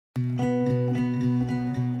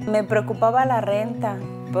Me preocupaba la renta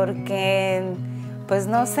porque, pues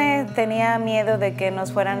no sé, tenía miedo de que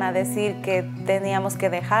nos fueran a decir que teníamos que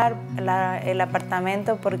dejar el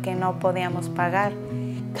apartamento porque no podíamos pagar.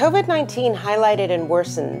 COVID-19 highlighted and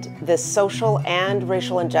worsened the social and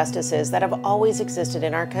racial injustices that have always existed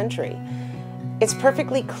in our country. It's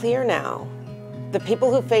perfectly clear now. The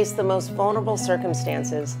people who face the most vulnerable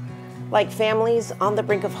circumstances, like families on the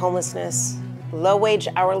brink of homelessness, low-wage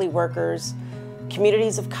hourly workers,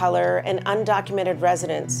 communities of color, and undocumented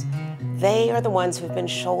residents, they are the ones who've been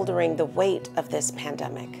shouldering the weight of this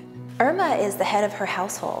pandemic. Irma is the head of her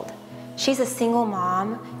household. She's a single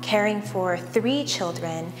mom caring for 3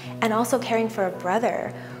 children and also caring for a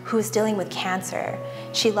brother who's dealing with cancer.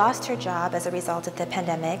 She lost her job as a result of the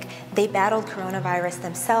pandemic. They battled coronavirus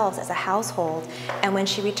themselves as a household, and when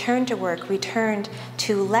she returned to work, returned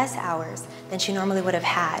to less hours than she normally would have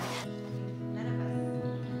had.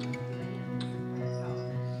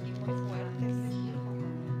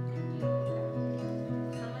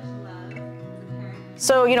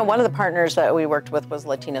 So, one of the partners that we worked with was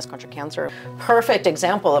Latinas Contra Cancer. Perfect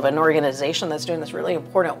example of an organization that's doing this really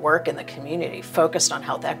important work in the community, focused on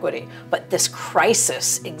health equity. But this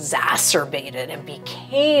crisis exacerbated and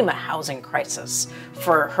became a housing crisis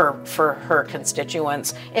for her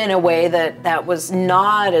constituents in a way that was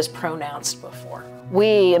not as pronounced before.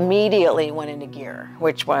 We immediately went into gear,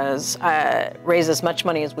 which was raise as much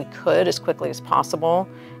money as we could as quickly as possible,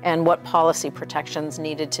 and what policy protections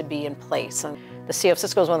needed to be in place. And the CEO of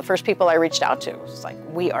Cisco was one of the first people I reached out to. It was like,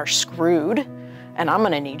 we are screwed, and I'm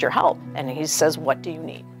gonna need your help. And he says, what do you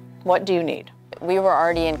need? What do you need? We were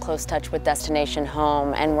already in close touch with Destination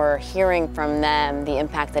Home, and we're hearing from them the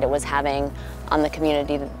impact that it was having on the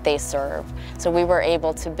community that they serve. So we were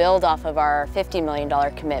able to build off of our $50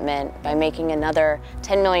 million commitment by making another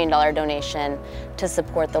 $10 million donation to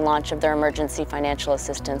support the launch of their emergency financial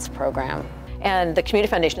assistance program. And the Community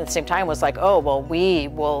Foundation at the same time was like, oh, well, we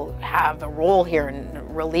will have a role here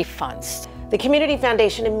in relief funds. The Community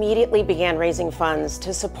Foundation immediately began raising funds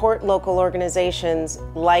to support local organizations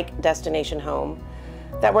like Destination Home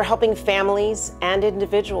that were helping families and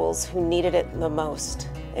individuals who needed it the most.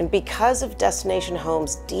 And because of Destination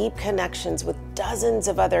Home's deep connections with dozens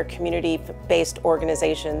of other community-based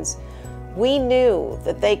organizations, we knew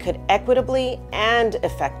that they could equitably and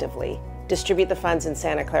effectively distribute the funds in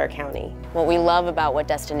Santa Clara County. What we love about what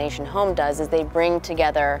Destination Home does is they bring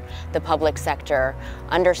together the public sector,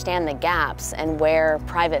 understand the gaps and where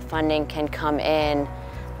private funding can come in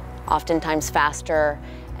oftentimes faster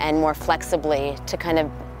and more flexibly to kind of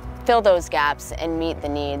fill those gaps and meet the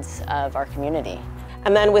needs of our community.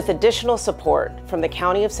 And then with additional support from the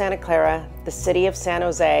County of Santa Clara, the City of San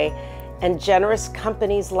Jose, and generous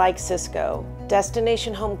companies like Cisco,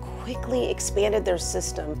 Destination Home quickly expanded their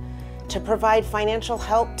system to provide financial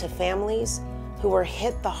help to families who were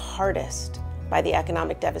hit the hardest by the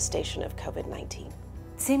economic devastation of COVID-19.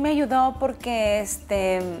 Sí me ayudó porque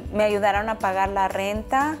me ayudaron a pagar la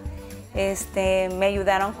renta, me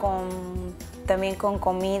ayudaron también con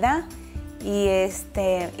comida y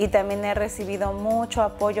también he recibido mucho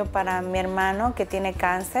apoyo para mi hermano que tiene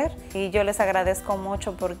cáncer y yo les agradezco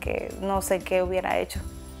mucho porque no sé qué hubiera hecho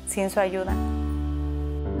sin su ayuda.